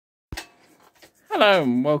Hello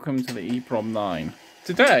and welcome to the EEPROM 9.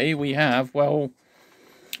 Today we have, well,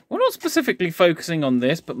 we're not specifically focusing on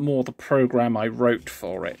this, but more the program I wrote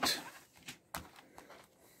for it.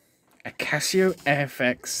 A CASIO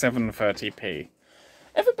FX-730P.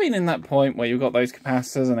 Ever been in that point where you've got those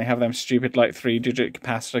capacitors and they have them stupid like 3-digit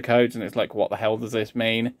capacitor codes and it's like, what the hell does this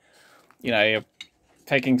mean? You know, you're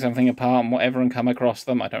taking something apart and whatever and come across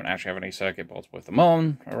them. I don't actually have any circuit boards with them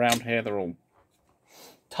on around here. They're all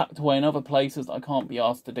tucked away in other places that I can't be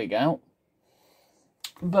asked to dig out.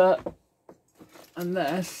 But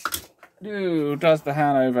unless, does the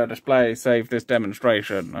Hanover display save this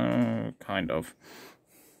demonstration? Oh, kind of.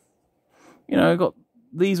 You know, I've got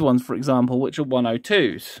these ones, for example, which are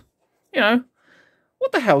 102s. You know,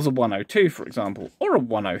 what the hell's a 102, for example? Or a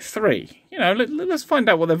 103? You know, let's find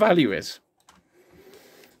out what their value is.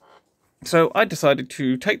 So I decided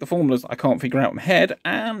to take the formulas I can't figure out in my head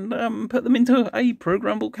and put them into a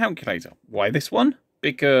programmable calculator. Why this one?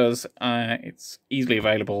 Because it's easily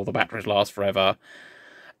available, the batteries last forever,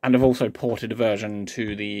 and I've also ported a version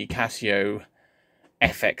to the Casio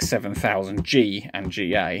FX-730G and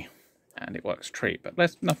GA, and it works a treat. But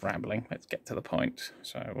enough rambling, let's get to the point.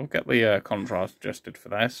 So we'll get the contrast adjusted for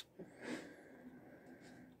this,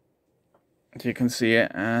 so you can see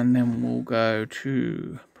it, and then we'll go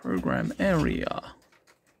to Program Area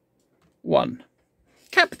 1.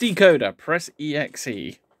 Cap Decoder, press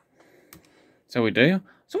EXE. So we do.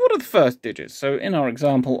 So what are the first digits? So in our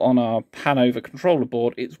example on our Hanover controller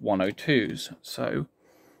board, it's 102s. So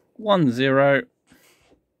 10,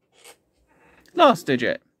 last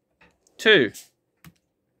digit, 2.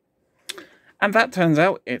 And that turns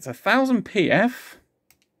out it's 1000 PF,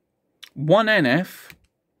 1 NF,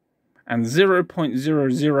 and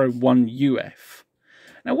 0.001 UF.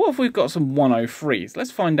 Now, what if we've got some 103s?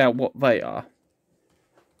 Let's find out what they are.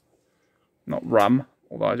 Not rum,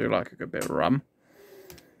 although I do like a good bit of rum.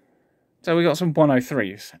 So we got some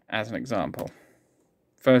 103s as an example.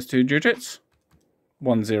 First 2 digits,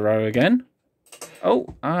 10 again.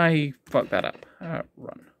 Oh, I fucked that up.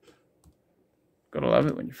 Run. Gotta love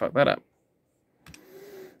it when you fuck that up.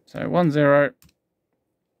 So 10,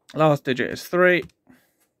 last digit is 3.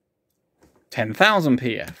 10,000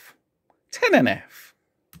 PF, 10 NF.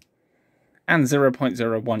 And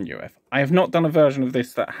 0.01 UF. I have not done a version of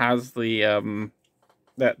this that has the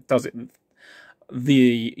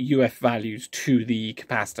the UF values to the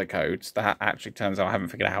capacitor codes. That actually turns out I haven't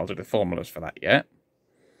figured out how to do the formulas for that yet.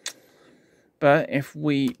 But if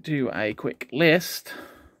we do a quick list,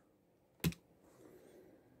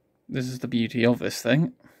 this is the beauty of this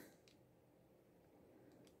thing.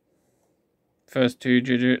 First 2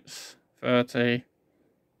 digits, 30.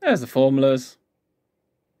 There's the formulas.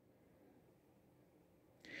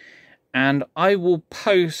 And I will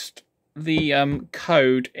post the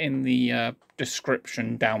code in the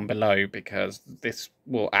description down below, because this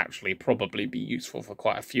will actually probably be useful for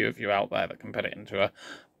quite a few of you out there that can put it into a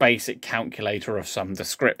basic calculator of some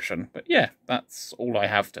description. But yeah, that's all I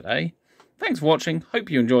have today. Thanks for watching,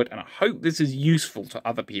 hope you enjoyed, and I hope this is useful to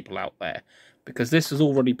other people out there, because this has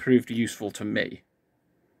already proved useful to me.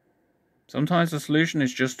 Sometimes the solution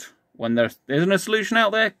is just, when there isn't a solution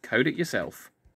out there, code it yourself.